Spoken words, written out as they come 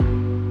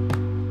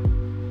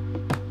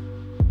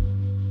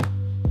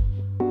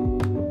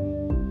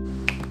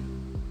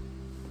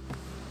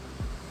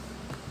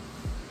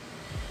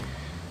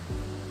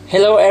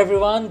Hello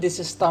everyone,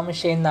 this is Tommy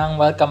Shane Nang.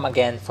 Welcome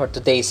again for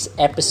today's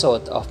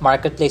episode of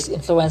Marketplace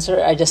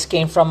Influencer. I just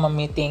came from a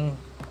meeting,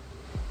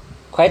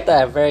 quite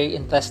a very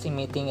interesting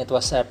meeting. It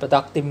was a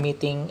productive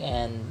meeting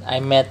and I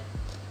met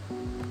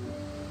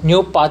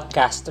new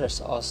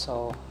podcasters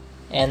also,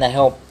 and I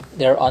hope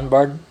they're on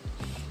board.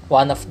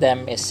 One of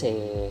them is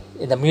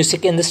in the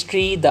music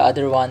industry, the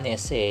other one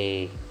is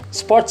a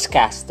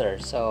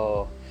sportscaster.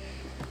 So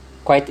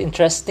quite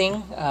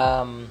interesting,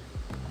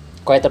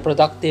 quite a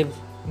productive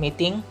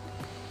meeting.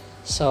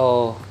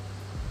 So,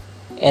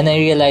 and I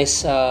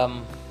realize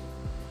I'm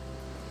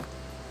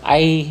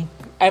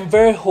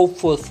very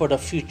hopeful for the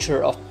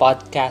future of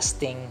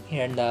podcasting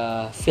here in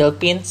the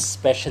Philippines.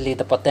 Especially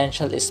the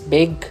potential is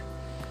big.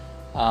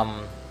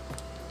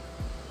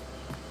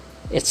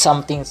 It's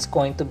something that's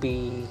going to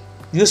be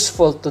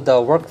useful to the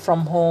work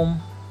from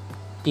home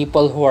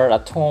people who are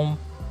at home.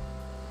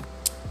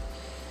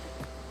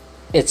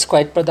 It's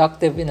quite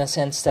productive in a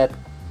sense that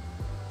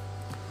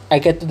I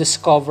get to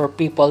discover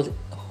people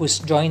who's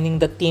joining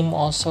the team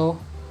also.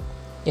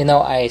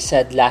 I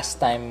said last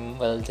time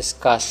we'll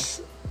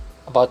discuss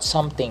about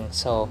something.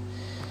 So,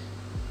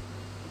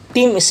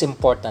 team is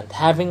important.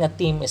 Having a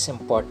team is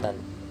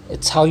important.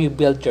 It's how you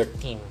build your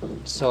team.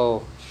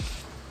 So,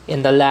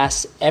 in the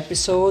last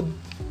episode,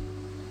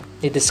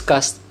 we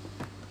discussed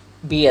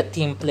be a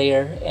team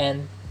player,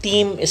 and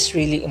team is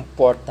really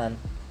important.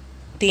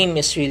 Team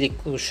is really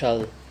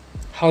crucial.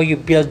 How you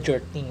build your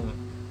team.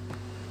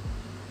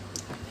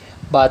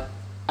 But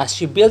as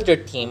you build your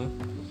team,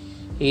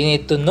 you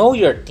need to know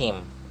your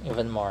team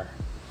even more.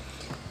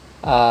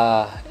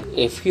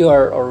 If you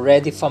are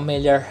already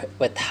familiar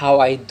with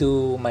how I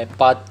do my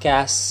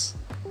podcasts,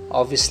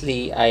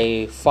 obviously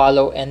I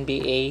follow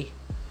NBA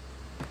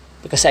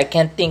because I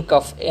can't think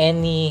of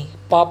any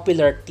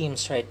popular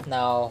teams right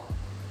now.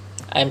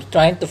 I'm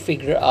trying to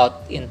figure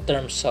out in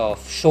terms of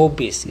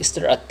showbiz. Is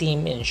there a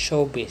team in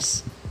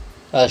showbiz?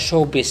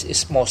 Showbiz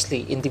is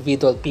mostly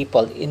individual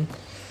people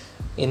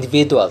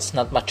individuals,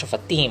 not much of a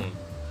team.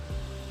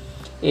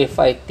 If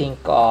I think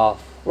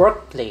of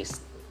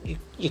workplace,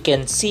 you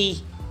can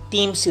see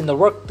teams in the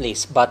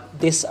workplace, but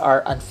these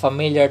are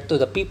unfamiliar to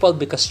the people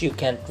because you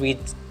can't read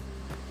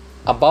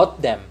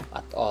about them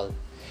at all.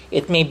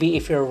 It may be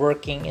if you're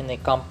working in a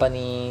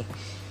company,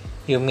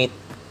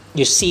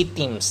 you see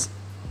teams,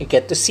 you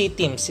get to see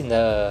teams in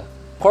the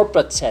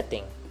corporate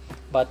setting,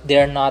 but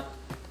they're not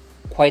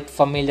quite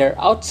familiar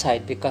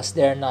outside because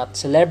they're not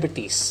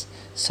celebrities.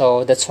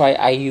 So that's why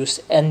I use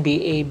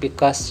NBA,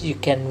 because you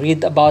can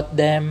read about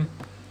them,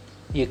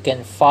 you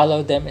can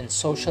follow them in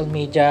social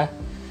media.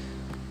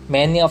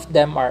 Many of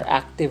them are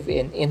active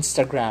in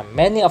Instagram.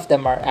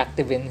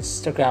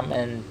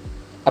 And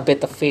a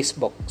bit of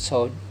Facebook.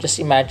 So just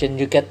imagine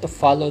you get to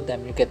follow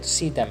them, you get to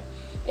see them.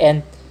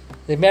 And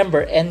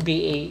remember,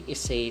 NBA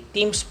is a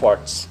team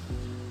sports.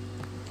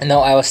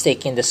 I was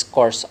taking this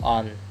course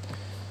on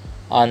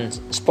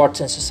sports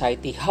and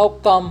society. How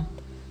come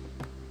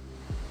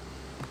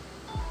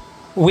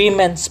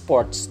women's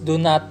sports do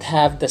not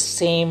have the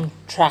same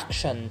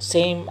attraction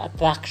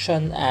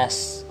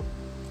as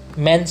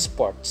men's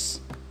sports?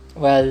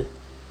 Well,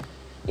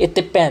 it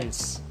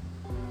depends.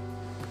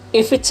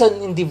 If it's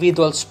an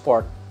individual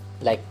sport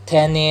like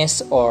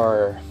tennis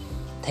or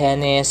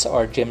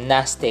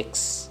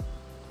gymnastics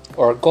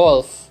or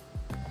golf,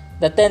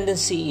 the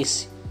tendency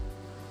is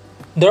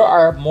there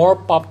are more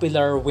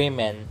popular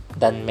women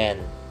than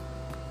men.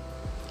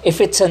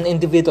 If it's an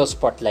individual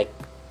sport like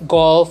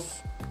golf,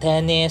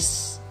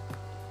 tennis,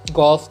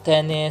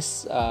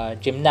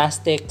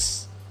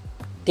 gymnastics,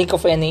 think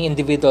of any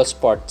individual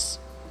sports,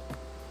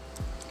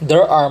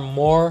 there are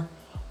more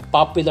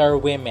popular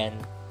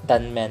women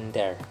than men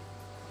there.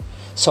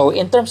 So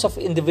in terms of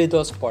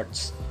individual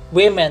sports,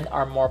 women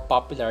are more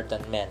popular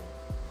than men.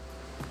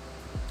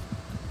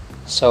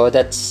 So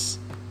that's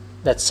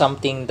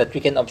something that we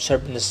can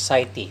observe in the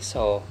society.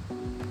 So,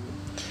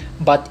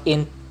 but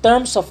in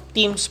terms of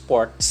team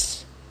sports,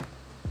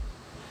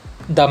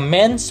 the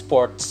men's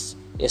sports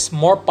is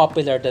more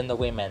popular than the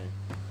women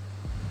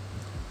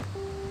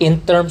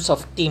in terms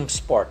of team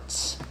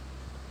sports.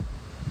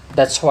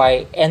 That's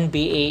why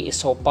NBA is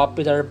so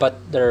popular,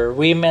 but their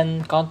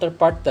women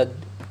counterpart, the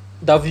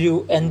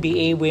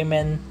WNBA,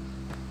 Women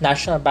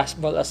National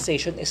Basketball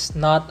Association, is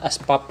not as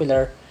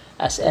popular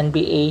as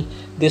NBA.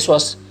 This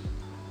was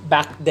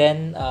back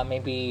then,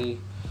 maybe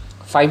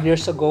 5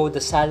 years ago,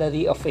 the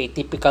salary of a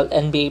typical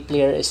NBA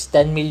player is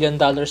 $10 million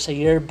a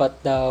year,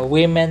 but the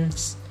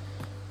women's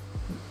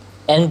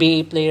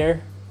NBA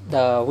player,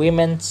 the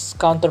women's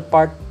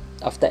counterpart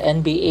of the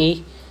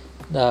NBA,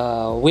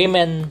 the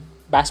women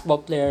basketball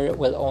player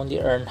will only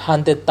earn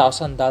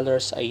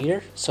 $100,000 a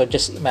year. So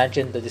just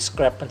imagine the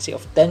discrepancy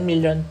of $10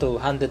 million to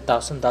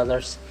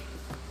 $100,000.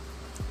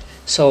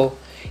 So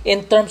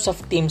in terms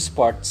of team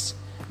sports,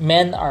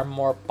 men are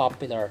more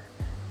popular.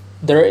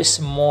 There is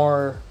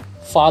more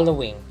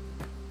following.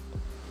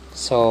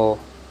 So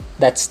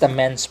that's the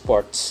men's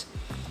sports.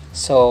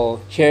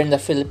 So here in the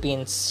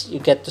Philippines, you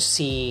get to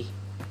see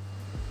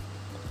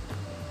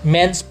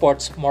men's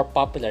sports more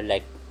popular,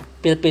 like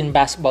Philippine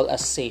Basketball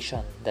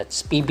Association,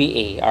 that's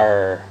PBA,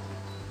 our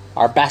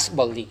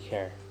basketball league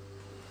here.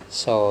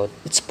 So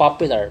it's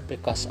popular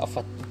because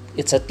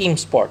it's a team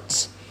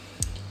sports.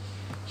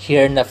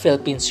 Here in the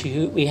Philippines,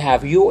 we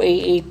have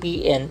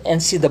UAAP and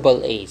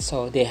NCAA,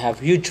 so they have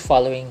huge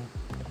following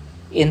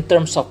in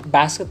terms of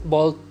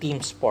basketball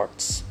team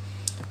sports.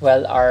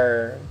 Well,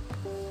 our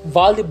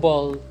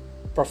volleyball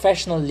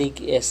professional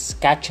league is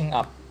catching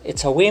up.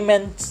 It's a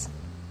women's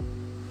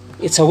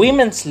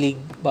league,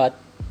 but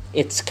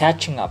it's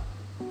catching up.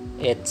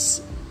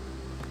 It's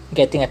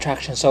getting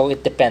attraction, so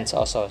it depends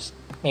also.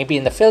 Maybe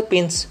in the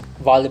Philippines,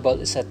 volleyball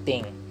is a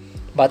thing,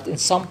 but in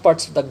some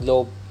parts of the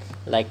globe,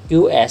 like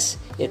US,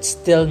 it's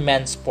still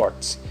men's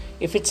sports.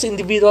 If it's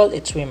individual,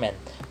 it's women.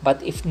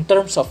 But if in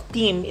terms of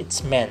team,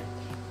 it's men.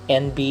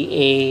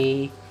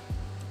 NBA,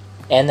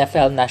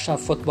 NFL, National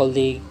Football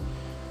League,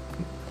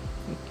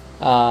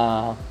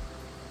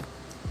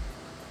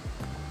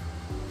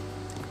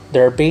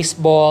 their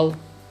baseball,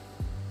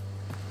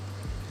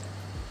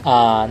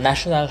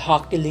 National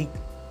Hockey League.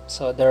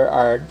 So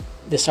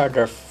these are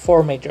their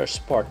four major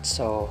sports.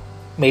 So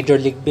Major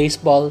League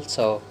Baseball.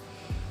 So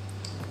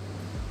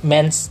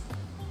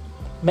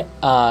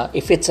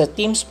if it's a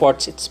team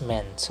sports, it's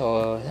men.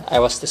 So I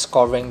was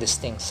discovering this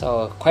thing.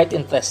 So quite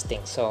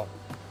interesting. So,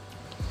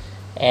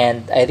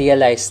 and I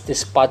realized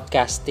this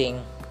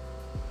podcasting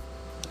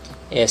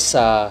is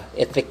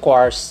it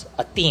requires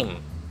a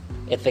team.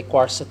 It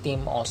requires a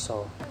team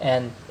also,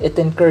 and it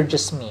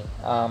encourages me.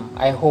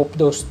 I hope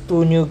those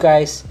two new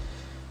guys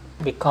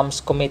becomes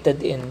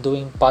committed in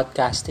doing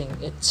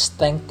podcasting. It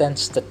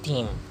strengthens the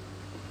team.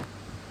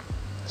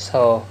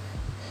 So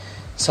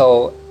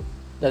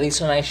the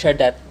reason I share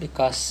that,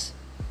 because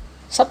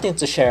something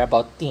to share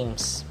about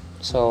teams.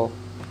 So,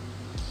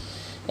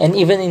 and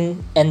even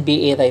in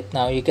NBA right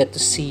now, you get to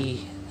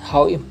see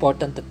how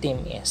important the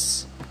team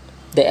is.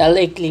 The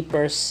LA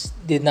Clippers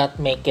did not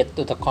make it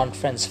to the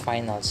conference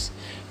finals.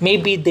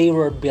 Maybe they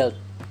were built,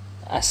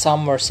 as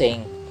some were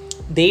saying,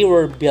 they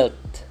were built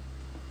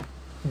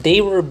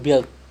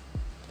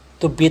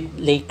to beat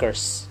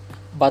Lakers,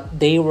 but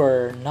they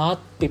were not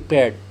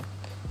prepared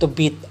to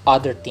beat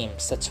other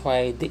teams. That's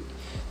why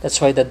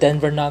the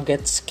Denver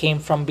Nuggets came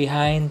from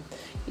behind,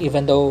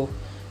 even though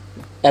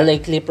LA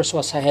Clippers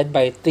was ahead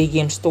by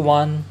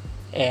 3-1,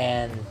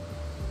 and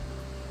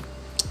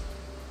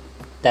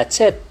that's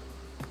it.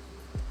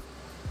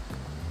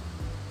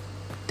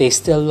 They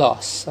still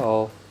lost.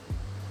 So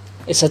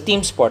it's a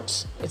team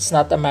sports. It's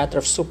not a matter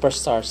of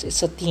superstars.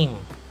 It's a team.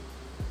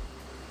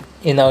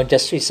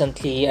 Just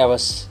recently I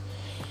was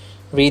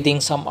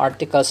reading some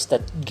articles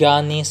that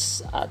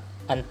Giannis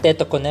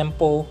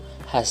Antetokounmpo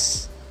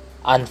has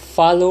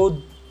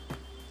unfollowed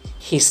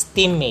his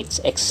teammates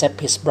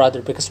except his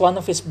brother, because one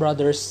of his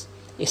brothers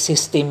is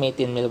his teammate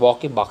in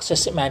Milwaukee Bucks.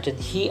 Just imagine,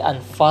 he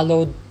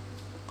unfollowed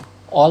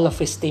all of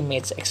his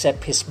teammates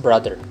except his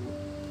brother.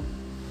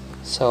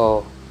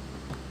 So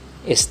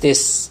does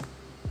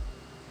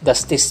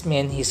this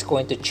mean he's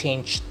going to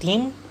change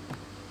team?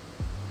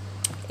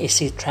 Is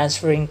he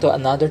transferring to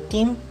another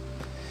team?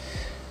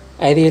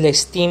 I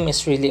realize team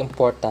is really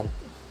important.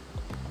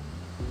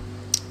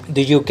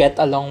 Do you get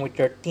along with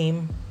your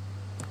team?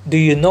 Do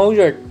you know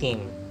your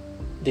team?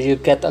 Do you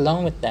get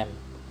along with them?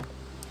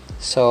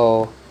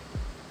 So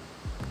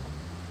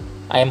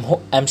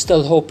I'm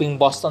still hoping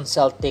Boston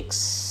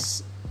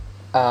Celtics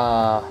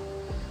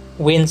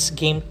wins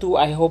game 2.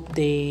 I hope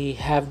they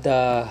have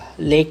the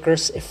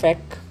Lakers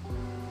effect,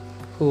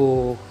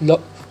 who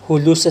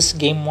loses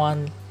game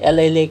 1.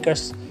 LA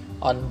Lakers,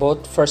 on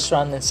both first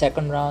round and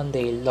second round,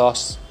 they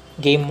lost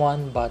game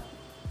 1, but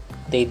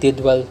they did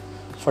well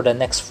for the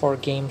next 4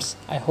 games.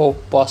 I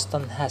hope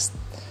Boston has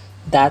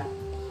that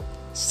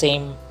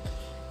same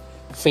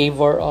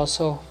favor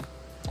also.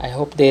 I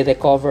hope they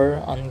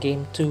recover on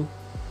game 2.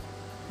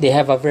 They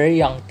have a very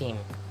young team.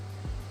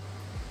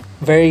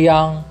 Very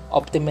young,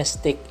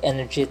 optimistic,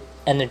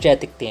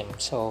 energetic team.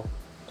 So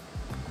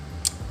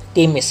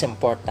team is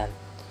important.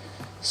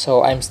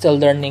 So I'm still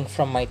learning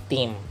from my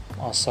team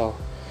also.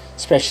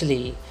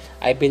 Especially,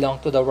 I belong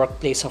to the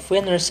workplace of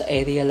winners.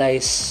 I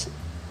realize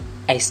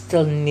I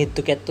still need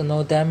to get to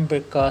know them,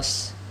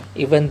 because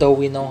even though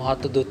we know how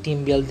to do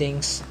team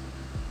buildings,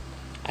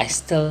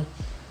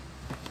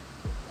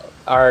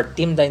 our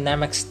team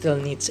dynamics still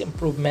needs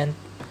improvement.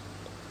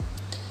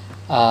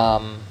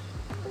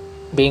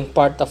 Being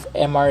part of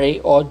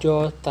MRA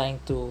Audio, trying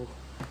to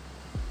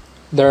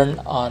learn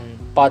on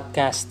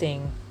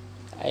podcasting,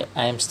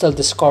 I am still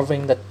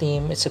discovering the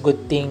team. It's a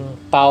good thing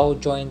Pau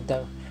joined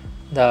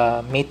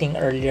the meeting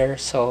earlier,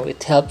 so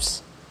it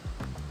helps.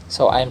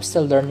 So I'm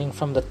still learning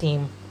from the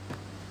team.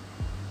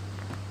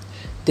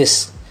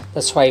 That's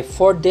why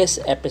for this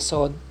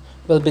episode,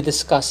 we'll be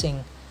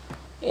discussing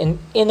in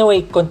a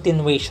way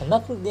continuation,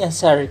 not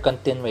necessarily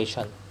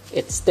continuation.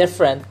 It's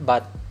different,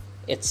 but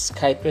it's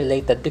quite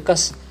related,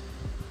 because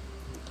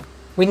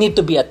we need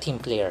to be a team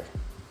player,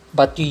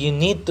 but you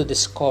need to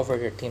discover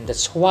your team.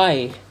 That's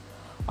why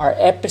our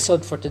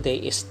episode for today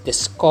is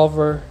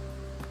discover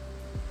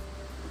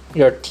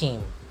your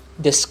team.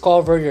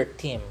 Discover your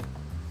team.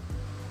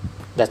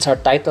 That's our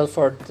title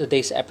for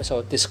today's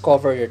episode,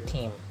 Discover Your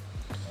Team.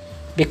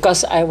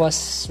 Because I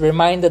was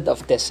reminded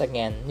of this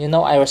again.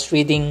 I was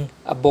reading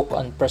a book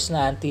on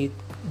personality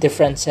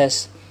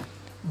differences,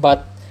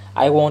 but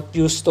I won't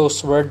use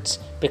those words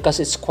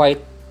because it's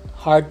quite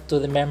hard to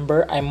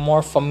remember. I'm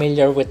more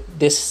familiar with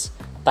this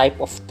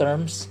type of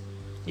terms.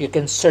 You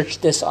can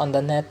search this on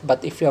the net,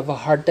 but if you have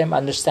a hard time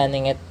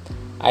understanding it,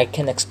 I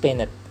can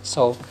explain it.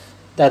 So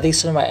the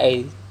reason why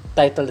I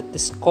titled it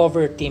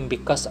Discover Your Team,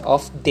 because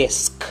of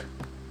DISC.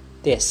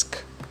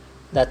 DISC.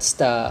 That's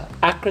the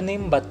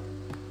acronym, but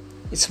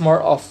it's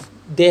more of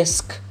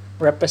DISC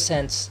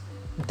represents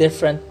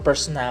different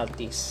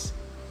personalities.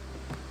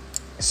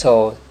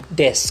 So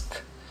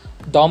DISC: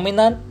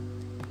 dominant,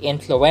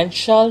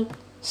 influential,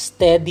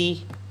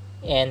 steady,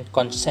 and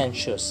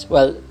consensus.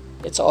 Well,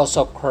 it's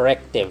also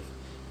corrective.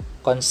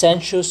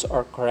 Consensus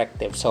or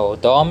corrective. So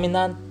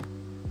dominant,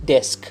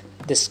 DISC.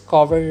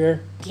 Discover your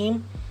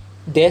team.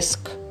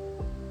 DISC: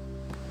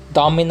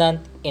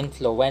 dominant,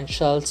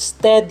 influential,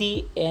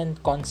 steady,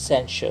 and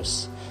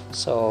consensus.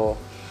 So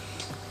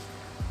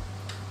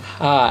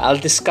I'll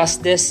discuss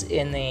this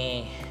in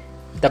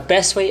the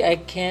best way I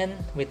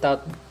can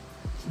without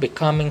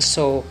becoming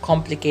so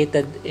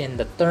complicated in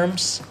the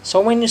terms.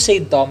 So when you say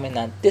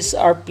dominant, these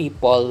are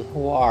people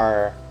who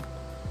are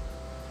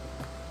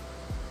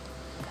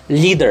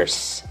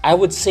leaders. I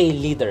would say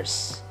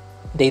leaders.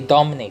 They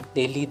dominate.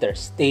 They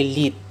leaders. They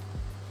lead.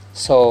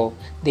 So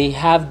they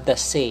have the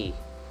say.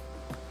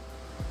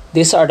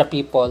 These are the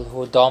people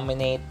who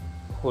dominate,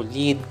 who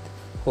lead,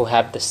 who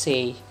have the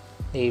say.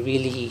 They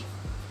really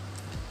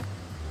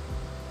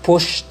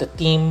push the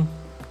team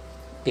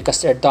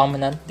because they're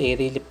dominant. They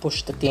really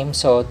push the team.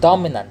 So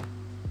dominant.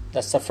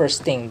 That's the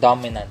first thing,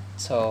 dominant.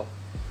 So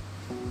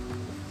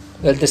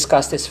we'll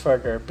discuss this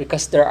further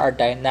because there are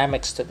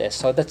dynamics to this.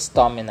 So that's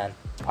dominant.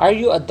 Are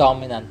you a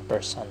dominant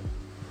person?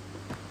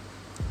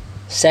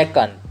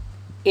 Second,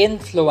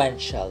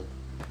 influential.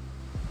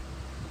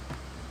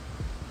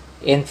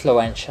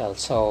 Influential.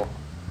 So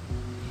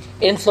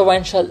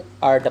influential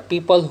are the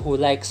people who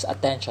likes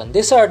attention.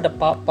 These are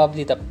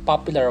probably the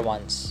popular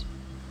ones.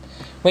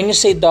 When you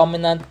say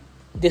dominant,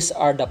 these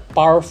are the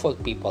powerful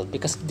people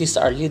because these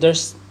are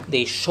leaders.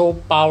 They show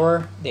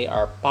power. They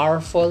are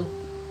powerful.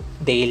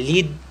 They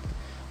lead.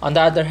 On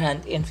the other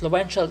hand,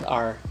 influential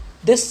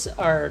these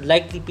are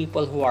likely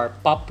people who are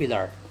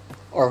popular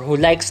or who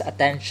likes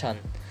attention,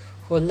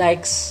 who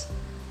likes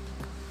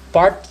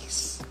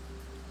parties.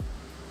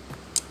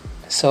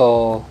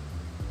 So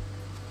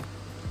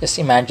just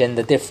imagine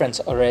the difference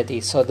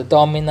already. So the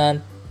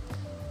dominant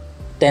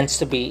tends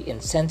to be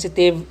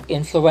insensitive.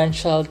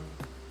 Influential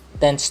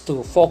tends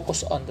to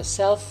focus on the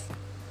self.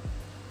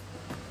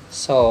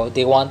 So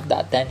they want the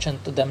attention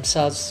to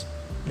themselves.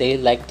 They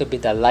like to be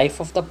the life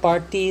of the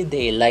party.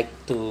 They like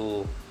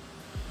to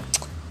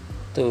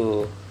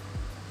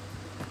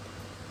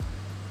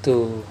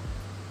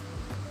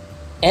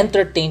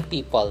entertain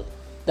people.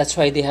 That's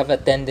why they have a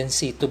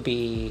tendency to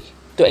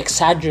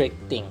exaggerate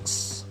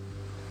things.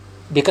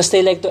 Because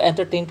they like to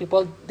entertain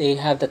people, they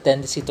have the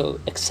tendency to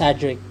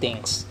exaggerate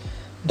things.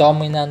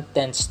 Dominant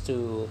tends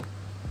to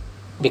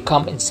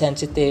become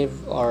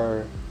insensitive,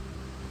 or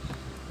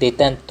they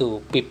tend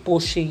to be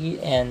pushy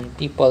and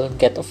people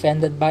get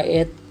offended by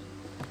it.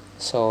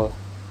 So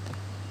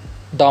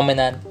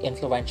dominant,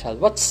 influential.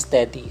 What's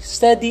steady?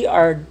 These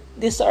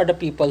are the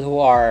people who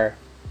are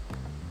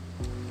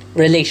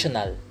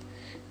relational.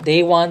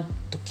 They want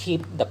to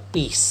keep the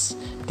peace.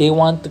 They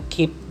want to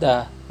keep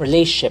the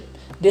relationship.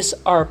 These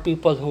are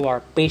people who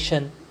are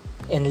patient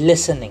in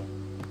listening.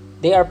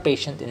 They are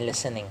patient in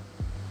listening.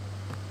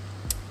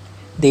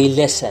 They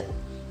listen.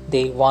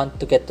 They want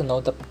to get to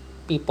know the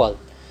people.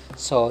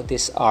 So they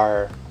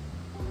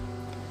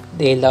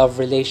love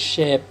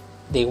relationship.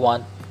 They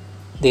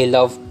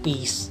love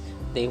peace.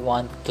 They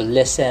want to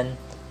listen.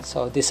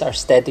 So these are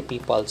steady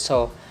people.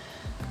 So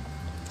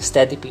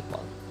steady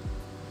people.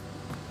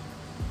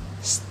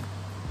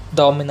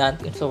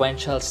 Dominant,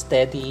 influential,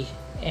 steady,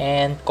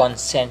 and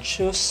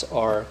consensus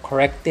or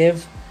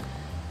corrective.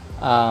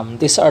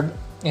 These are,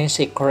 when you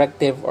say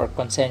corrective or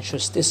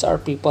consensus, these are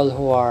people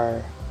who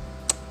are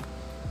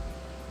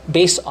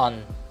based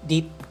on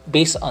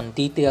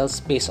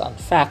details, based on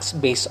facts,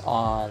 based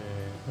on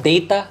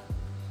data.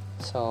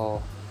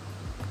 So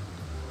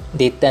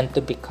they tend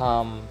to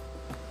become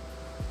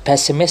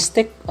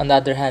pessimistic. On the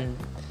other hand,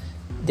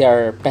 they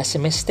are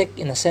pessimistic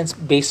in a sense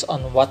based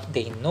on what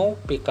they know,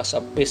 based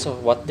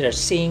on what they're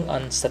seeing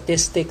on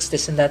statistics,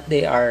 this and that.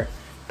 They are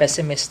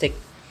pessimistic.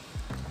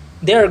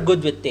 They are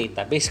good with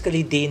data.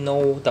 Basically, they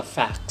know the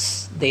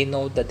facts. They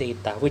know the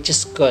data, which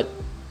is good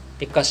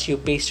because you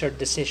base your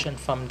decision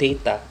from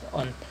data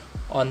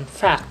on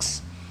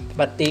facts.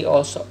 But they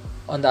also,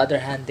 on the other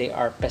hand, they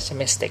are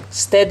pessimistic.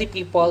 Steady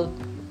people,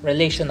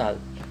 relational.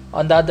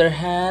 On the other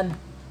hand,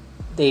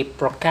 they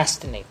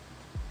procrastinate.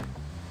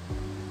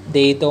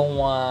 They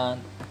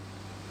don't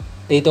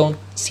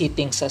see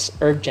things as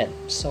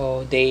urgent,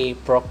 so they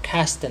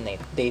procrastinate.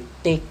 They'll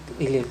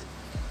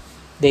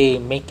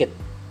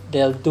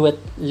do it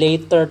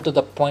later to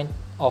the point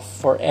of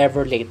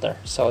forever later.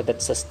 So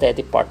that's the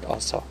steady part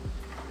also.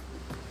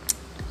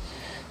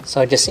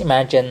 So just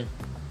imagine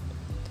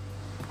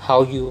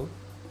how you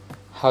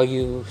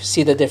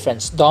see the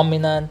difference.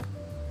 Dominant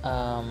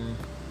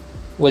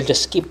will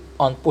just keep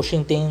on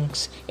pushing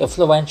things.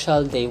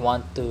 Influential, they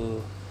want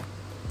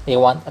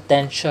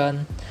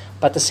attention,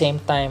 but at the same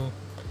time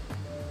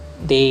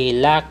they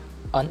lack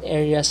on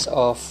areas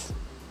of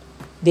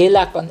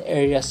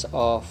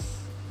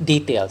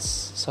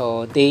details.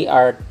 So they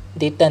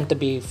tend to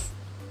be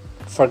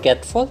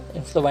forgetful.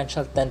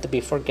 Influential tend to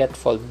be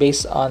forgetful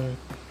based on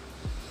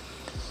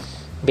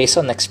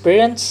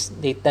experience.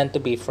 They tend to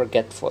be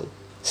forgetful.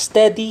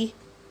 Steady,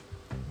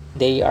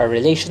 they are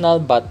relational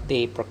but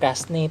they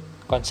procrastinate.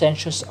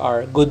 Conscientious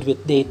are good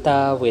with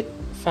data, with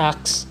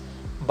facts,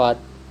 but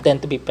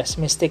tend to be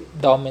pessimistic.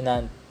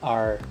 Dominant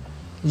are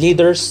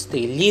leaders,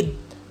 they lead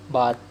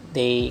but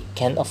they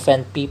can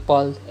offend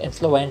people.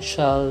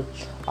 Influential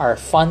are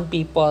fun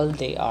people,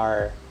 they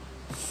are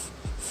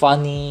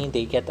funny,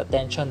 they get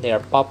attention, they are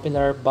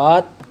popular,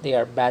 but they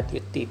are bad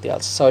with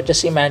details. So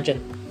just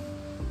imagine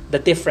the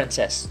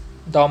differences: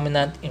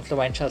 dominant,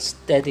 influential,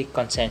 steady,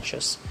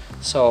 conscientious.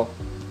 So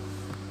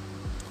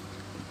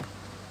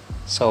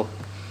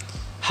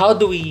how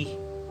do we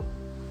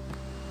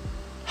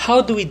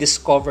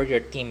discover your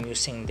team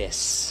using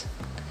this?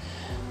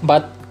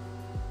 But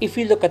if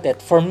you look at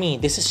it, for me,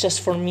 this is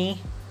just for me.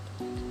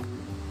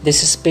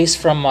 This is based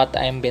from what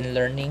I've been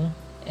learning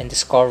and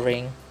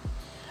discovering.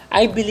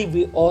 I believe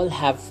we all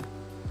have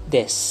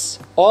this.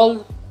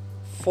 All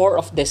four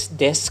of this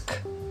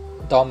disc: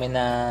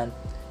 dominant,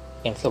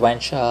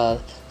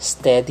 influential,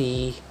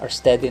 steady or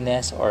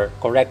steadiness, or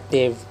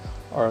corrective,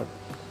 or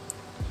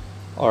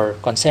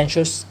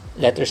conscientious.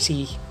 Letter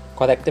C,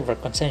 corrective or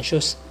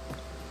conscientious.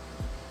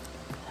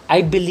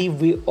 I believe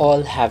we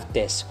all have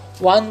this.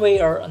 One way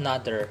or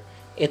another,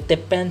 it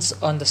depends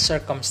on the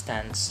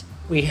circumstance.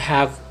 We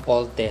have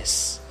all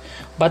this.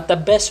 But the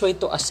best way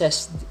to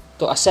assess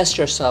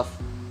yourself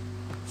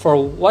for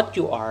what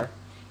you are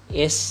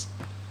is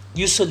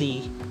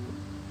usually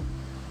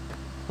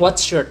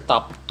what's your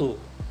top 2.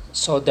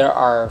 So there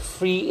are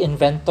free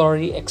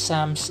inventory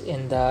exams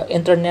in the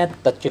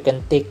internet that you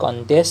can take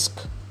on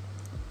DISC.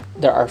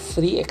 There are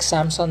free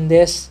exams on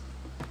this.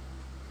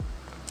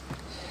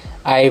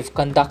 I've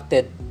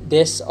conducted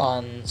this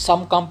on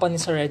some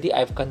companies already.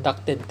 I've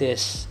conducted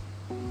this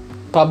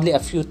probably a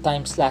few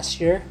times last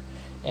year,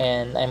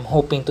 and I'm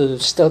hoping to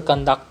still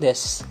conduct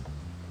this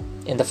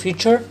in the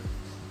future.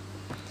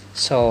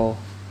 So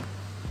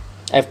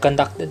I've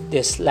conducted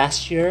this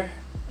last year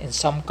in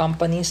some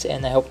companies,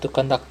 and I hope to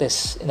conduct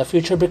this in the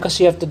future because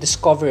you have to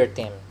discover your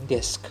team.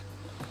 DISC.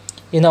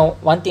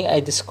 One thing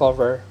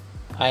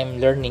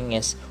I'm learning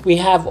is we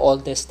have all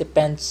this,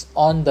 depends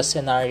on the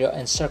scenario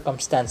and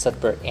circumstance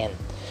that we're in.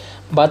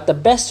 But the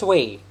best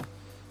way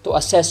to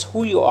assess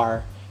who you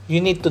are, you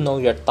need to know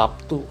your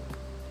top 2.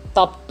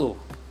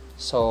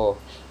 So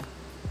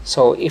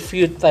if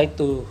you try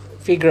to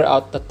figure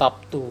out the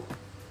top 2,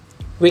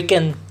 we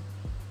can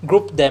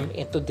group them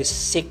into these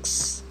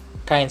 6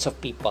 kinds of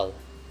people.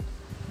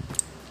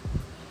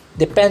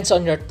 Depends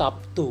on your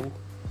top 2.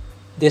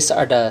 These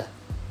are the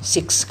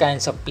 6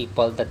 kinds of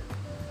people that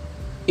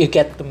you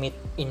get to meet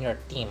in your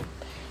team.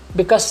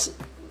 Because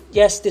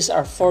yes, these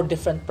are 4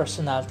 different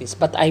personalities,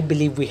 but I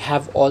believe we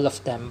have all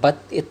of them. But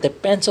it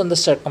depends on the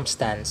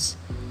circumstance.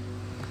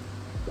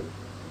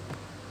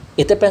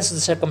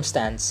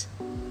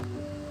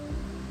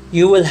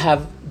 You will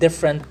have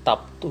different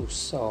top 2s.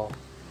 So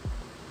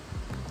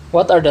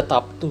what are the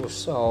top 2?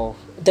 So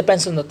it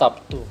depends on the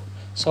top 2.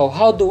 So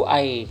how do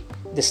I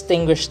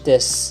distinguish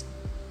this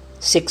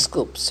 6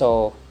 groups?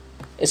 So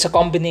it's a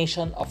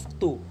combination of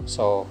 2.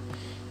 So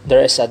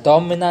there is a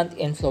dominant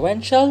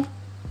influential,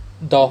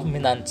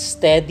 dominant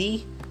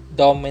steady,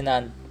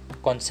 dominant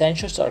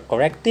conscientious or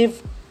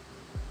corrective.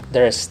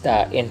 There's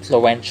the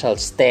influential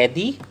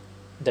steady,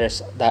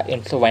 there's the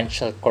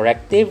influential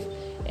corrective,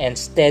 and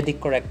steady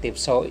corrective.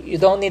 So you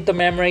don't need to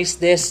memorize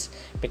this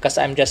because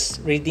I'm just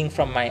reading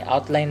from my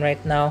outline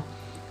right now,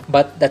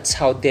 but that's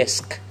how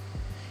DISC.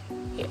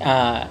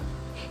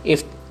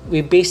 If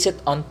we base it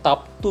on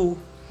top 2,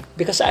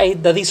 because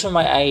the reason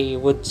why I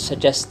would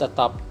suggest the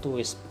top 2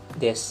 is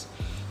this,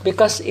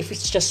 because if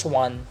it's just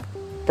one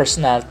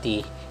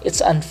personality,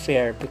 it's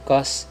unfair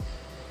because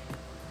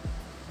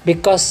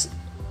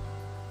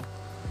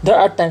there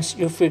are times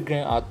you're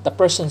figuring out the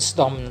person's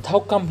dominant. How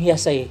come he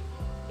has a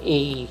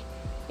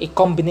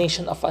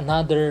combination of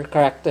another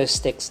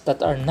characteristics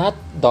that are not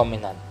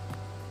dominant?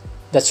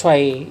 That's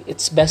why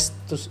that's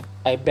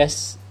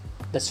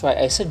why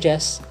I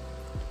suggest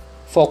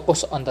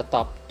focus on the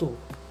top 2.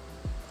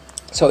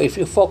 So if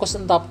you focus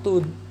on top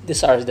 2,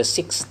 these are the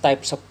 6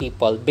 types of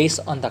people based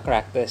on the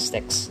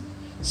characteristics.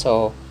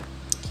 So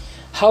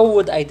how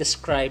would I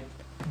describe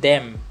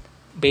them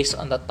based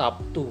on the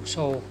top 2?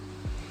 So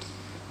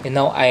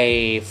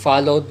I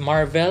followed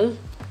Marvel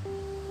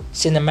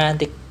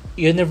Cinematic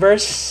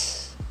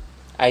Universe.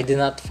 I did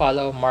not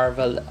follow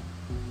Marvel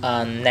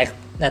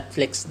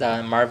Netflix,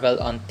 the Marvel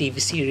on TV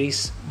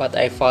series, but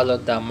I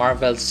followed the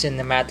Marvel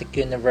Cinematic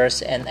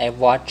Universe and I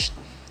watched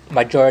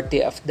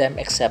majority of them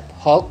except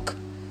Hulk.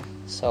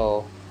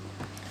 So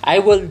I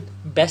will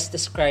best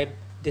describe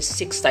these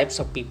 6 types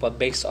of people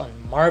based on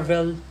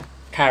Marvel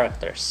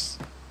characters.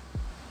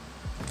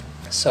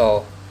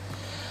 So,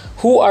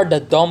 who are the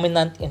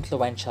dominant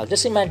influential?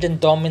 Just imagine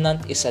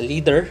dominant is a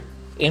leader,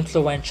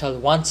 influential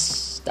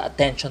wants the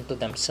attention to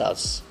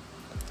themselves.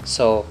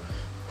 So,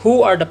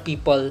 who are the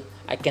people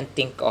I can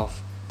think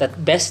of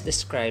that best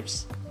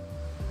describes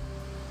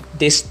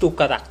these 2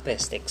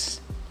 characteristics?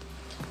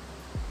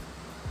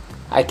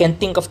 I can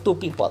think of 2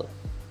 people,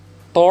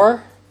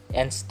 Thor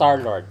and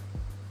Star-Lord.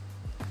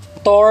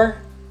 Thor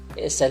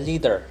is a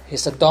leader,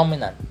 he's a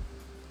dominant,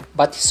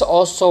 but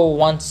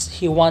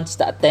he wants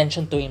the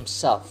attention to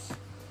himself.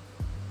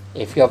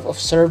 If you have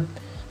observed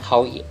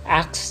how he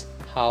acts,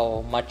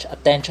 how much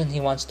attention he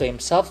wants to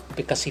himself,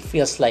 because he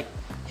feels like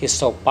he's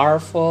so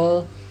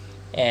powerful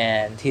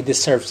and he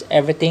deserves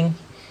everything,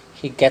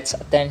 he gets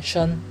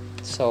attention.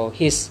 So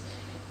he's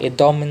a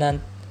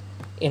dominant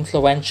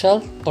influential.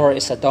 Thor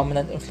is a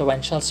dominant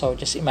influential. So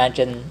just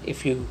imagine,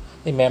 if you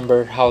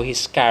remember how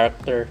his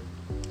character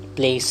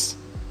plays,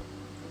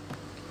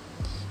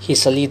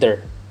 he's a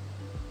leader.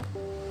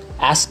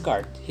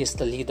 Asgard, he's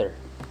the leader.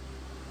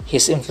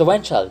 He's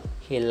influential.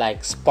 He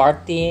likes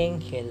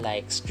partying, he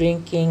likes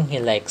drinking, he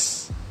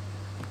likes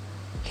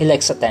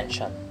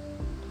attention.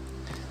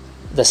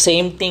 The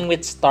same thing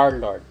with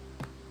Star-Lord.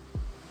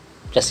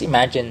 Just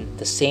imagine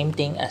the same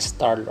thing as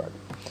Star-Lord.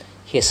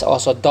 He's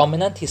also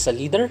dominant, he's a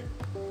leader,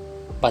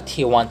 but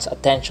he wants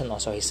attention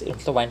also. He's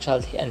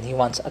influential and he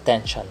wants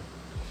attention.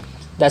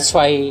 That's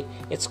why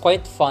it's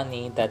quite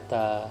funny that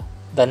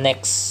the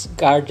next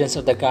Guardians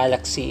of the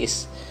Galaxy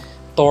is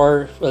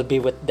Thor will be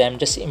with them.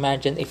 Just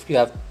imagine if you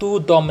have 2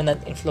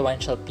 dominant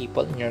influential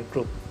people in your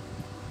group.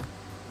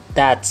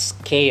 That's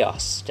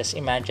chaos. Just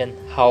imagine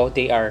how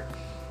they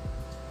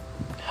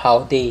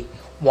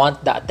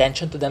want the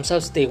attention to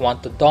themselves. They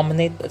want to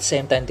dominate, at the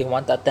same time they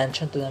want the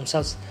attention to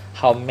themselves.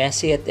 How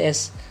messy it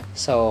is.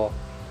 So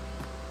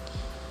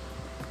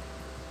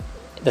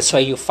that's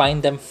why you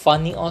find them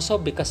funny also,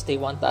 because they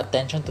want the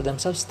attention to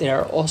themselves. They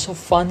are also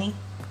funny.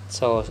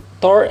 So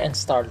Thor and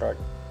Star-Lord.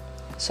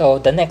 So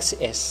the next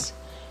is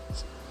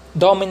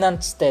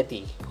dominant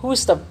steady. Who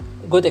is the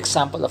good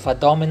example of a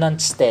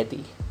dominant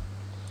steady?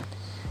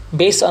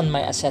 Based on my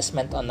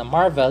assessment on the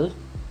Marvel,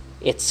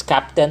 it's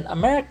Captain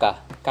America.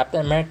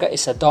 Captain America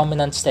is a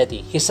dominant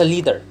steady. He's a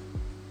leader.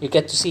 You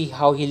get to see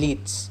how he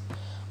leads.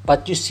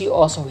 But you see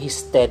also he's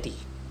steady.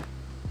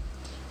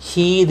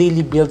 He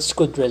really builds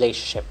good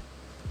relationship.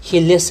 He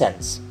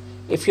listens.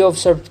 If you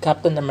observe,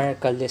 Captain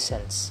America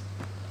listens.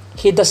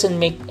 He doesn't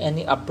make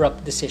any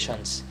abrupt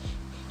decisions.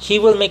 He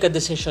will make a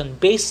decision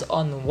based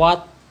on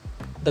what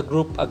the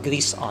group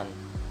agrees on.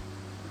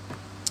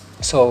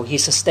 So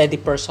he's a steady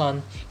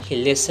person. He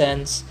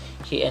listens.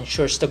 He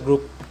ensures the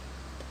group.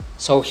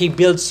 So he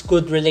builds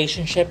good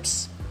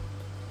relationships.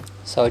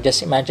 So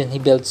just imagine he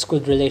builds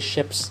good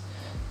relationships.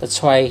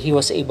 That's why he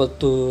was able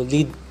to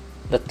lead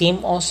the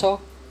team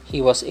also.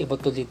 He was able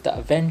to lead the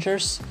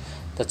Avengers.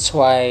 That's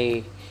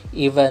why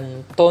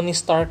even Tony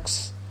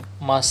Stark's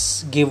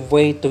must give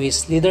way to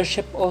his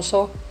leadership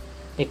also,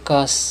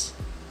 because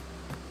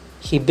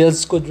he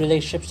builds good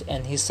relationships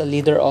and he's a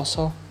leader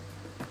also.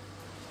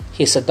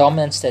 He's a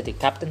dominant steady,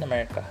 Captain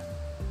America.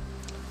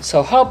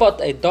 So how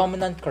about a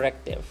dominant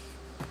corrective?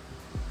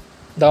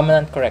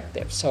 Dominant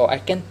corrective. So I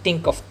can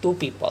think of 2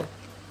 people.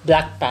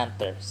 Black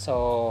Panther.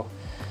 So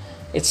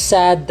it's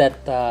sad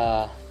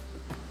that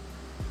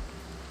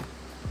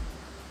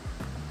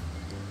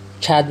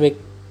Chadwick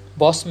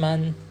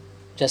Boseman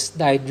just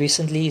died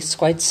recently. It's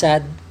quite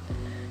sad.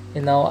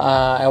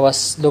 I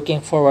was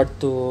looking forward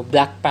to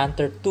Black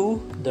Panther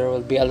 2. There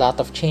will be a lot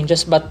of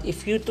changes. But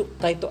if you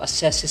try to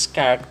assess his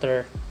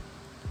character,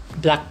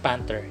 Black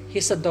Panther,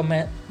 he's a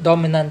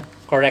dominant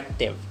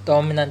corrective,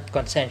 dominant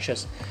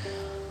consensus.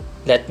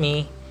 Let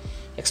me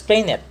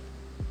explain it.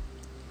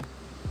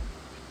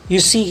 You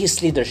see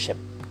his leadership.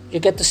 You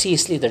get to see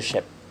his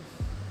leadership.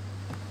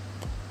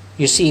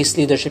 You see his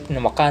leadership in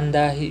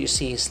Wakanda. You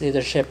see his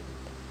leadership.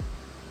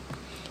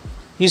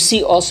 You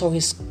see also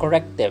his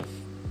corrective,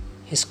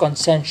 his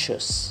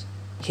consensus.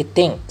 He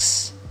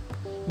thinks.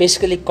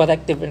 Basically,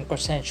 corrective and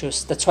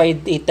consensus. That's why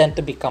they tend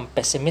to become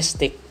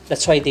pessimistic.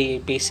 That's why they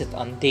base it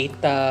on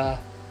data,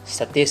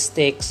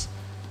 statistics,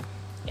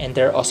 and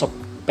they're also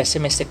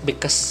pessimistic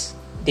because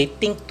they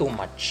think too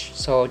much.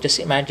 So just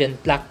imagine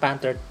Black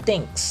Panther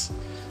thinks.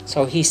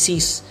 So he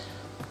sees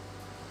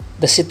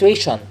the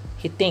situation.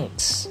 He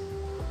thinks.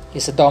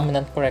 He's a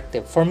dominant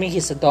corrective. For me,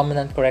 he's a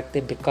dominant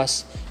corrective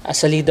because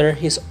as a leader,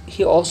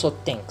 he also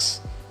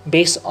thinks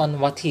based on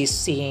what he's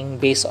seeing,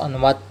 based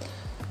on what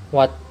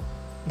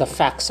the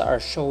facts are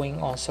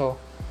showing also.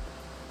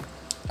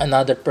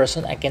 Another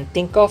person I can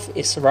think of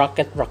is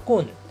Rocket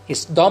Raccoon.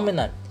 He's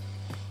dominant.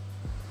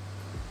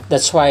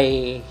 That's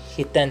why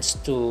he tends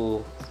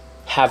to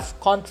have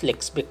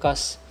conflicts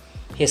because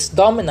He's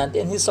dominant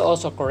and he's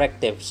also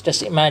corrective.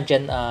 Just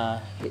imagine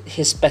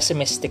his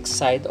pessimistic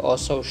side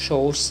also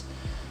shows.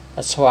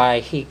 That's why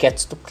he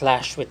gets to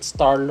clash with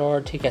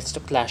Star-Lord. He gets to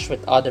clash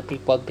with other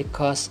people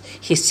because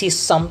he sees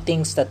some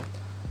things that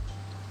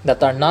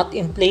are not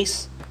in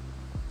place.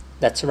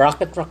 That's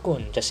Rocket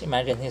Raccoon. Just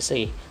imagine he's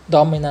a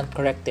dominant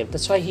corrective.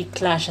 That's why he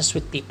clashes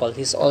with people.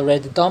 He's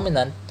already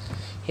dominant.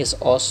 He's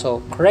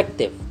also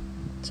corrective.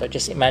 So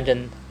just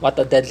imagine what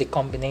a deadly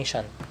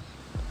combination.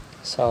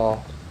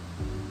 So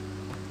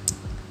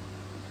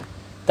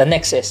the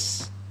next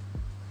is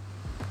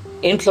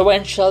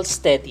influential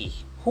steady.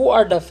 Who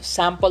are the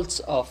samples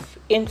of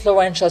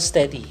influential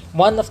steady?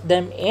 One of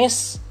them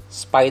is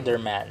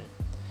Spider-Man.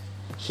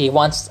 He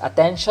wants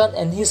attention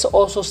and he's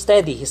also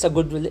steady. He's a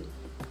good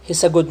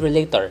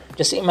relator.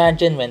 Just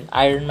imagine when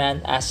Iron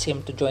Man asked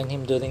him to join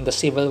him during the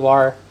Civil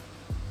War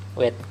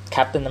with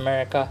Captain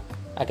America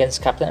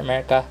against Captain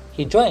America,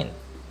 he joined.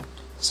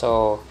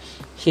 So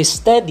he's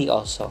steady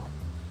also.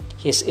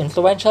 He's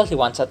influential, he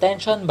wants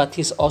attention, but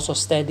he's also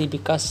steady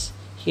because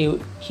he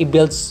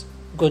builds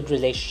good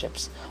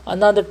relationships.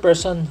 Another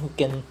person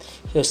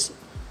who's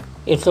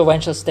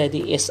influential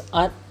steady is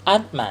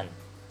Ant-Man.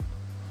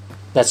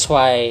 That's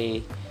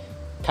why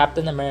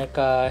Captain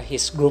America,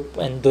 his group,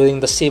 and during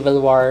the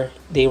Civil War,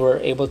 they were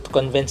able to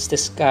convince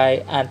this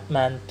guy,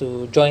 Ant-Man,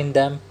 to join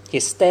them.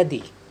 He's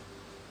steady.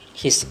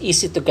 He's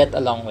easy to get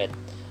along with.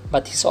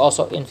 But he's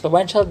also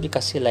influential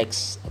because he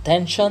likes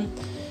attention.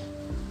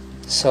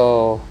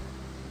 So,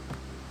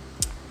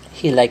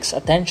 he likes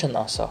attention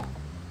also.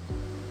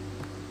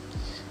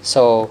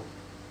 So,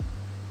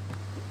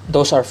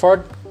 those are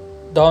four.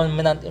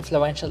 Dominant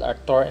influential are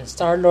Thor and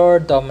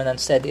Star-Lord. Dominant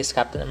steady is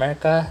Captain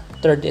America.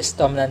 Third is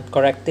dominant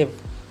corrective,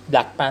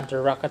 Black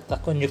Panther, Rocket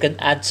Raccoon. You can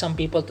add some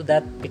people to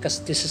that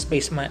because this is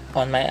based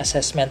on my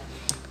assessment.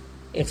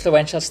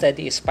 Influential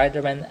steady is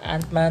Spider-Man,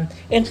 Ant-Man.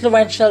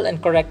 Influential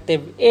and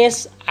corrective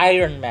is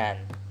Iron Man.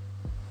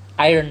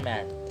 Iron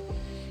Man.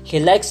 He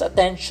likes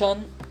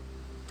attention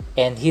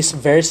and he's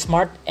very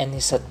smart and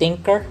he's a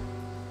thinker.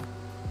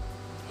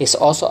 He's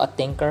also a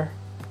thinker.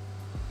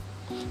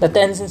 The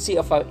tendency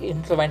of an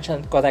influential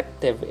and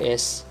corrective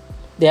is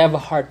they have a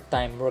hard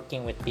time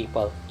working with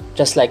people,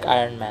 just like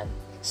Iron Man.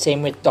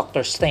 Same with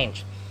Doctor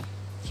Strange.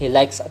 He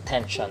likes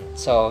attention.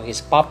 So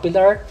he's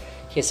popular.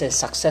 He's a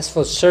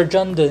successful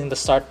surgeon during the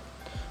start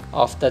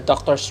of the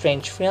Doctor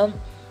Strange film.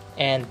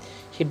 And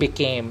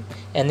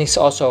he's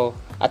also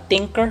a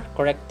thinker,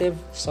 corrective.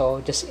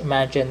 So just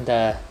imagine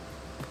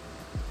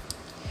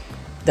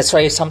that's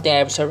why something I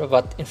observe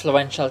about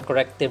influential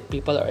corrective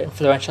people or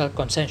influential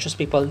consensus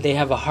people, they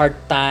have a hard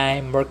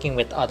time working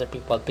with other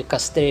people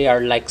because they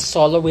are like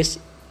soloists.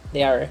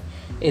 They are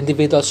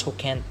individuals who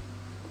can't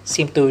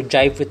seem to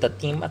jive with the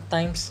team at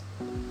times.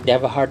 They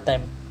have a hard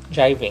time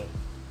jiving.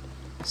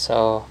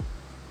 So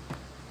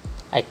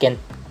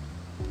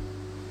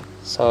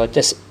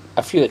just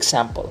a few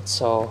examples.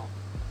 So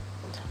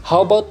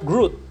how about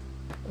Groot?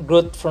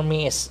 Groot for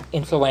me is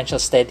influential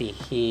steady.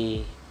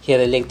 He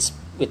relates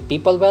with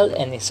people well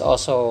and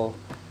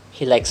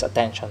he likes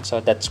attention. So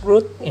that's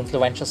Groot,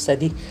 influential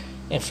steady.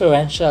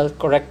 Influential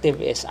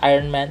corrective is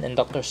Iron Man and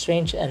Doctor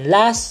Strange. And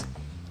last,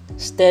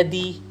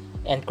 steady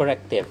and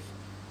corrective.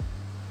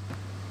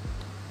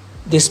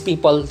 These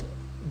people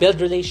build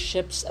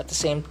relationships at the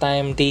same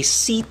time. They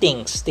see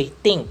things, they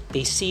think,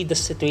 they see the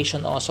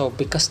situation also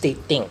because they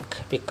think,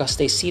 because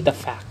they see the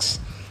facts.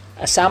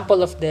 A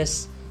sample of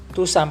this,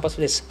 two samples of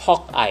this,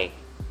 Hawkeye.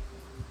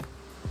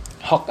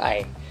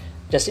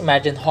 Just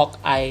imagine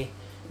Hawkeye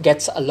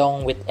gets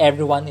along with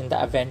everyone in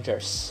the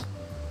Avengers.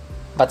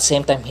 But at the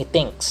same time, he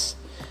thinks.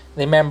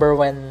 Remember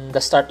when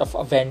the start of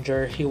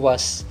Avenger, he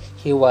was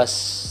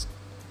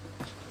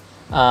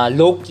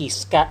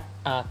Loki's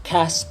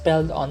cast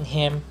spell on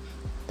him.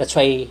 That's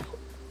why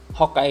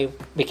Hawkeye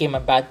became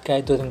a bad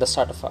guy during the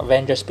start of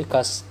Avengers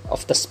because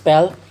of the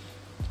spell.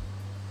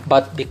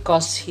 But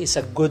because he's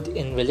a good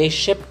in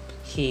relationship,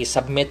 he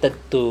submitted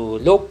to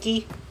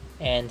Loki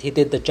and he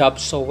did the job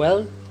so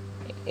well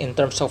in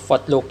terms of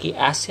what Loki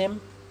asked him,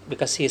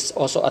 because he's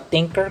also a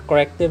thinker,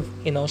 corrective.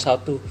 He knows how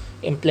to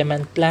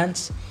implement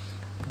plans.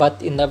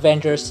 But in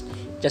Avengers,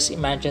 just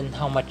imagine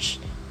how much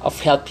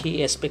of help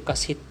he is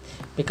because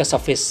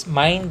of his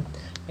mind,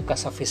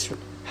 because of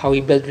how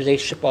he built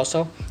relationship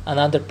also.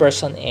 Another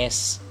person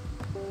is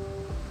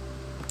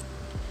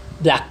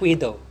Black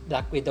Widow.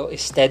 Black Widow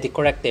is steady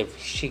corrective.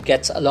 She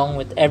gets along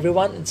with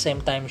everyone. At the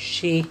same time,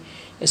 she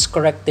is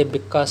corrective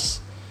because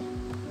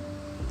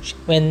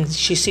when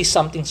she sees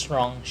something's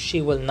wrong,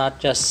 she will not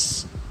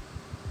just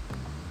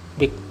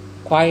be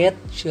quiet.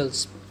 She'll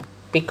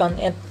speak on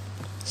it.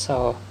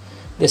 So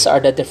these are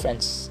the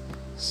difference.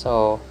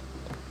 So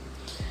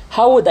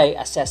how would I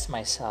assess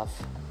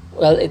myself?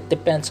 Well, it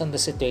depends on the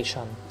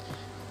situation.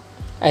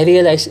 I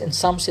realize in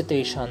some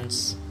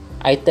situations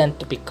I tend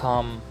to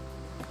become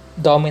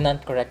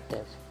dominant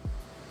corrective.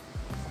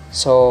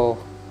 So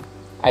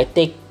I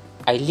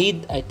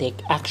lead, I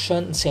take action.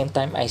 At the same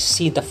time, I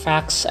see the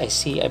facts. I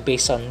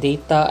base on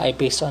data. I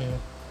base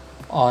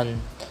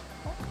on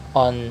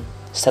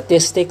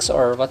statistics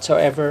or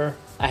whatsoever.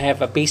 I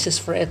have a basis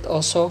for it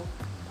also.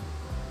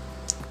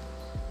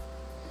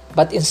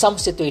 But in some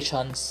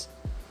situations,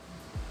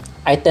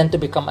 I tend to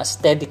become a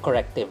steady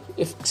corrective.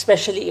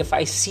 Especially if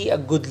I see a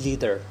good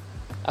leader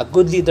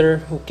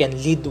who can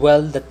lead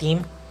well the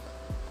team,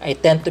 I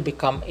tend to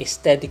become a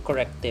steady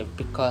corrective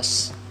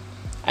because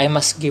I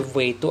must give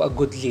way to a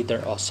good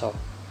leader also.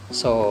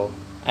 So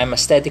I'm a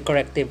steady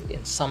corrective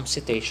in some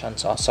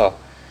situations also.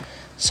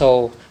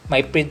 So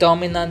my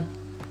predominant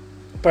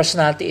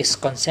personality is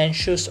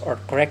conscientious or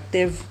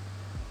corrective.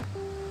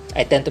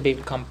 I tend to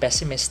become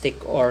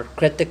pessimistic or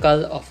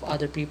critical of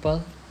other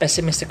people.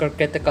 Pessimistic or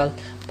critical,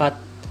 but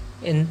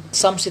in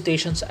some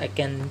situations I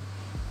can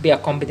be a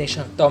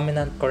combination of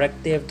dominant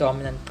corrective,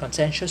 dominant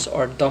conscientious,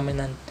 or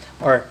dominant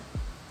or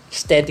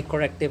steady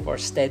corrective or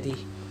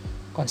steady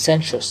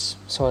conscientious.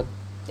 So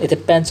it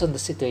depends on the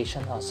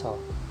situation also.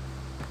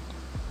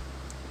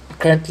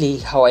 Currently,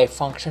 how I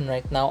function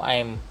right now,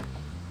 I'm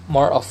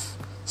more of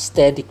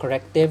steady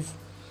corrective,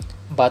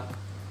 but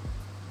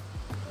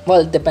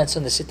well, it depends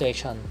on the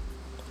situation.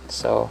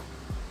 So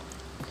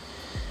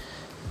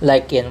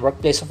like in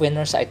Workplace of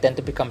Winners, I tend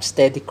to become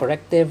steady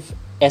corrective,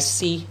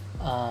 SC.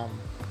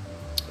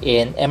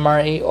 In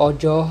MRA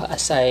Audio,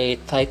 as I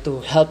try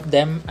to help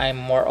them, I'm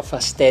more of a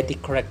steady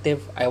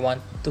corrective. I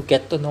want to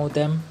get to know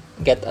them,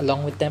 get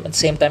along with them. At the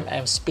same time,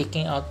 I'm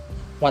speaking out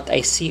what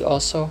I see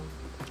also.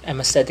 I'm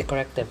a steady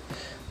corrective.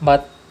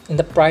 But in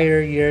the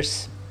prior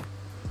years,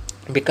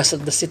 because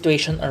of the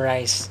situation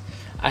arise,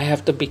 I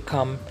have to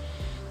become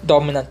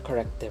dominant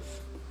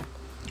corrective.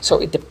 So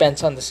it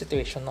depends on the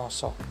situation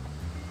also.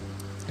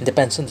 It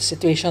depends on the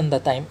situation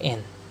that I'm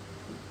in.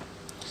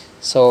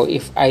 So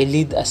if I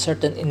lead a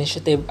certain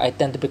initiative, I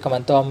tend to become a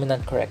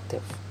dominant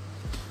corrective.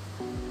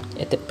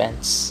 It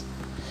depends.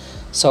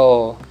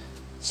 So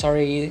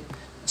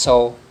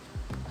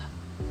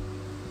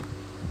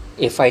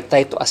if I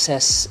try to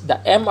assess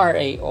the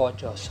MRA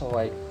Audio, so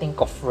I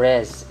think of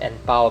Rez and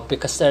Pao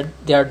because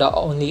they're the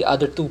only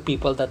other two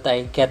people that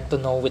I get to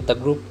know with the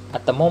group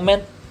at the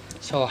moment.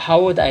 So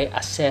how would I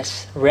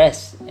assess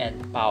Rez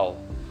and Pao?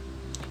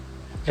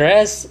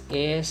 Rez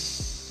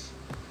is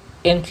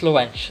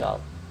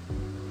influential.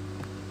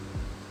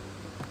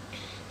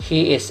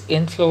 He is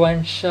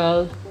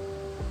influential.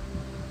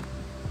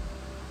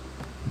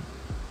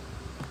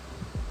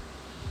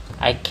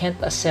 I can't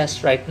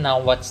assess right now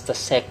what's the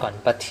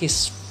second, but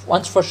his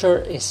once for sure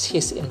is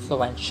he's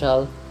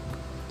influential.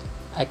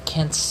 I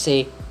can't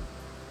say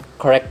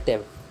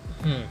corrective.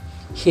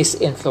 He's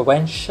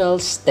influential,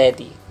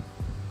 steady.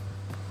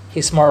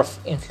 He's more of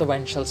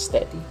influential,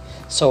 steady.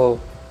 So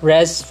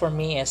Rez for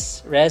me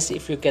is Rez.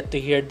 If you get to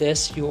hear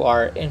this, you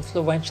are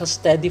influential,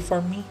 steady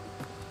for me.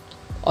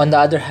 On the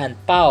other hand,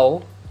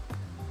 Pao,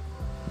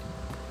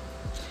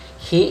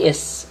 he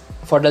is,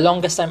 for the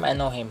longest time I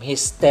know him,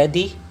 he's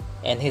steady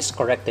and he's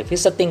corrective.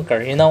 He's a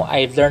thinker.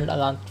 I've learned a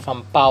lot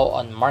from Pao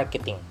on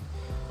marketing.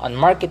 On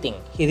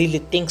marketing, he really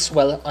thinks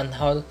well on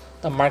how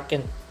the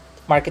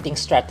marketing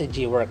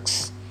strategy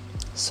works.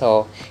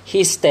 So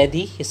he's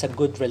steady, he's a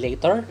good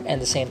relator, and at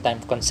the same time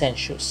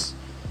conscientious,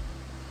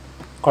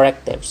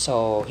 corrective.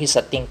 So he's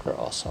a thinker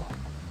also.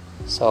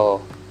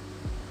 So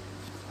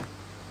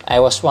I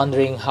was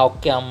wondering how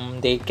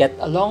come they get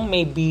along.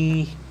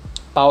 Maybe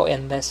Pao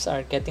and Les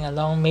are getting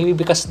along. Maybe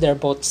because they're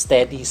both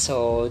steady,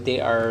 so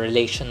they are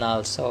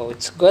relational. So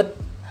it's good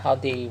how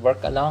they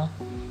work along.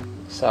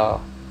 So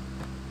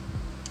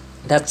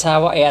that's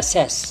how I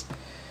assess.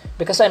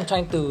 Because I'm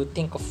trying to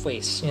think of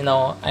ways.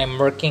 I'm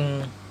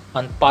working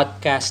on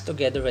podcast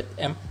together with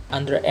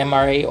under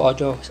MRA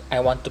Audio. I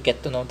want to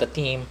get to know the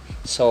team.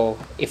 So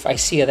if I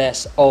see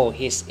this,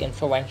 he's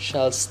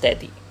influential,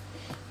 steady.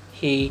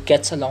 He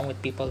gets along with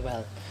people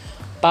well.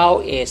 Pao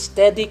is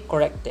steady,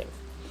 corrective.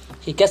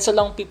 He gets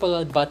along people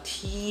well, but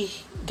he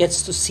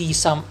gets to see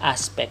some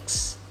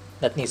aspects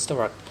that needs to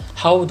work.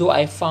 How do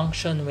I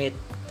function with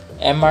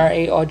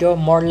MRA Audio?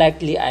 More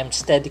likely, I'm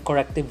steady,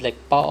 corrective like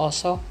Pao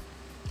also.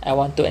 I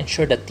want to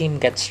ensure the team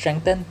gets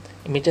strengthened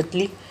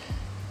immediately.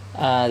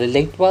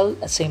 Relate well.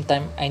 At the same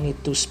time, I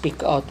need to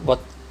speak out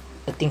what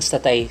the things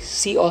that I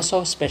see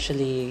also,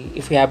 especially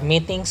if we have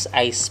meetings,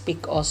 I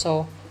speak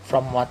also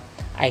from what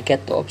I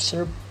get to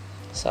observe.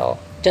 So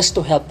just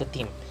to help the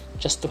team,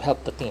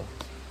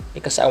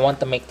 because I want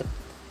to make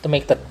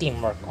the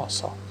team work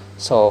also.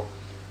 So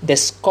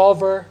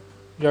discover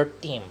your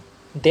team.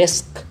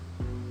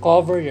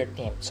 Discover your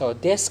team. So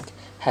disc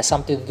has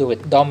something to do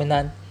with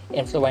dominant,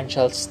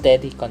 influential,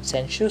 steady,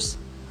 conscientious.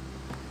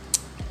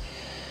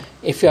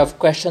 If you have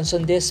questions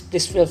on this,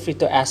 please feel free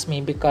to ask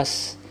me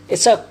because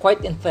it's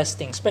quite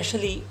interesting.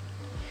 Especially,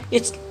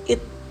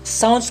 it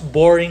sounds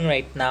boring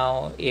right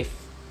now if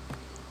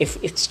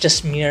it's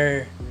just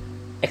mere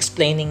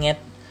explaining it,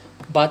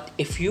 but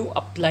if you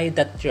apply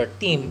that to your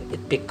team,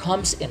 it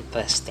becomes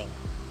interesting.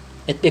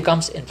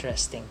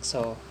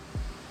 So,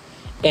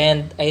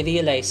 and I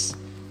realize,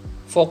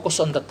 focus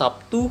on the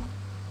top two,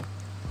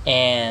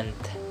 and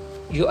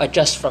you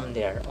adjust from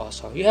there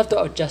also. You have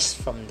to adjust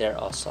from there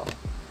also.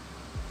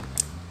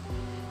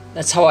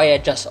 That's how I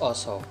adjust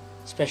also.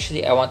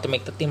 Especially, I want to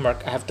make the team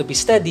work. I have to be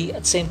steady.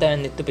 At the same time,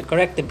 I need to be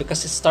corrective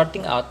because it's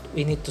starting out.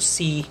 We need to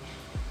see.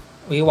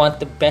 We want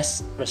the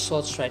best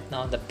results right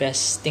now. The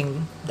best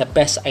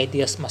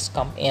ideas must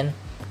come in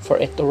for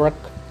it to work.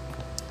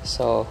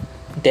 So,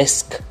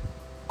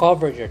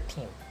 discover your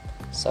team.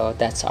 So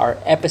that's our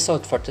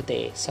episode for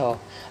today. So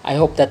I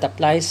hope that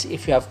applies.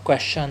 If you have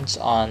questions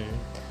on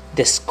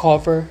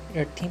discover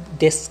your team,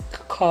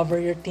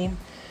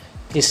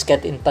 please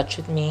get in touch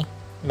with me.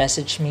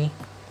 Message me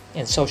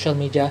in social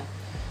media.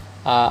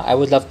 I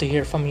would love to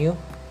hear from you.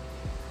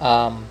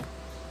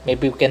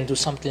 Maybe we can do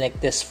something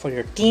like this for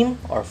your team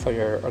or for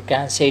your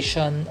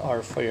organization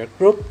or for your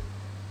group.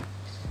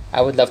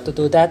 I would love to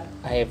do that.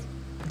 I've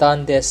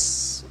done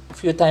this a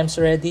few times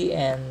already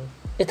and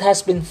it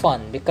has been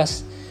fun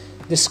because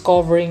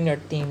discovering your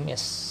team is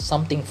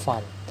something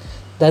fun.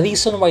 The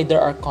reason why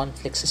there are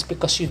conflicts is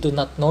because you do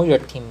not know your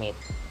teammate.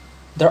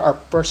 There are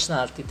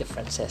personality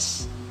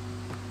differences.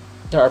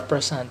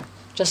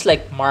 Just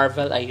like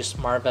Marvel, I use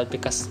Marvel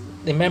because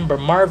remember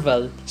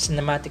Marvel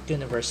Cinematic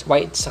Universe, why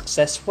it's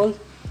successful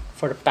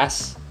for the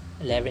past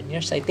 11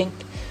 years, I think,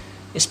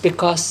 is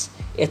because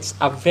it's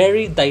a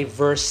very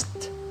diverse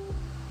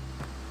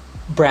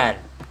brand.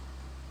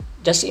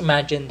 Just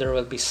imagine there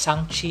will be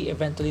Shang-Chi,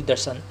 eventually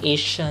there's an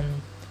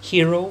Asian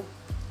hero,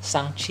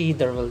 Shang-Chi,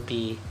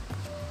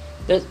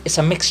 it's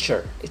a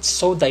mixture. It's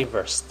so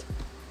diverse.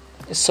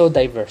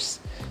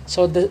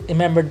 So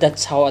remember,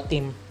 that's how a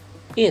team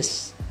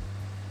is.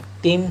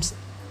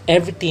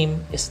 Every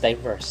team is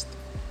diverse.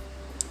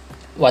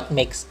 What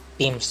makes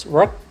teams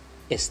work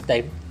is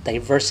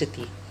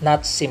diversity,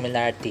 not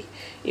similarity.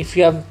 If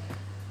you have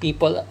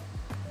people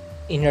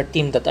in your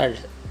team that are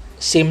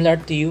similar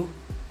to you,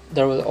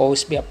 there will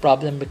always be a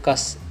problem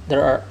because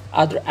there are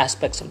other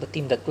aspects of the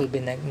team that will be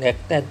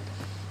neglected.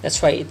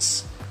 That's why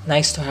it's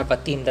nice to have a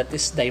team that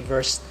is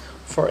diverse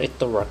for it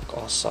to work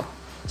also.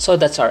 So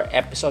that's our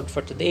episode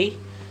for today.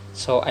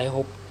 So I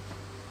hope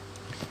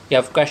you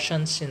have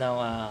questions.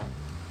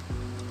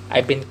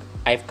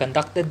 I've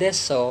conducted this,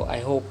 so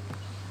I hope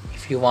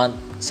if you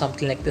want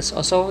something like this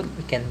also,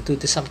 we can do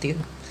this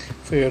something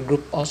for your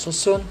group also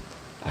soon.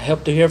 I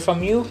hope to hear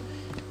from you,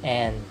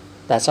 and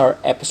that's our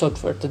episode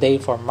for today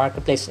for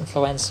Marketplace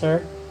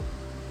Influencer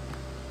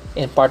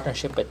in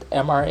partnership with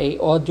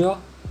MRA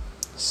Audio.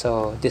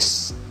 So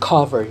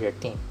discover your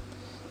team.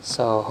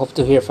 So hope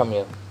to hear from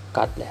you.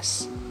 God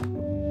bless.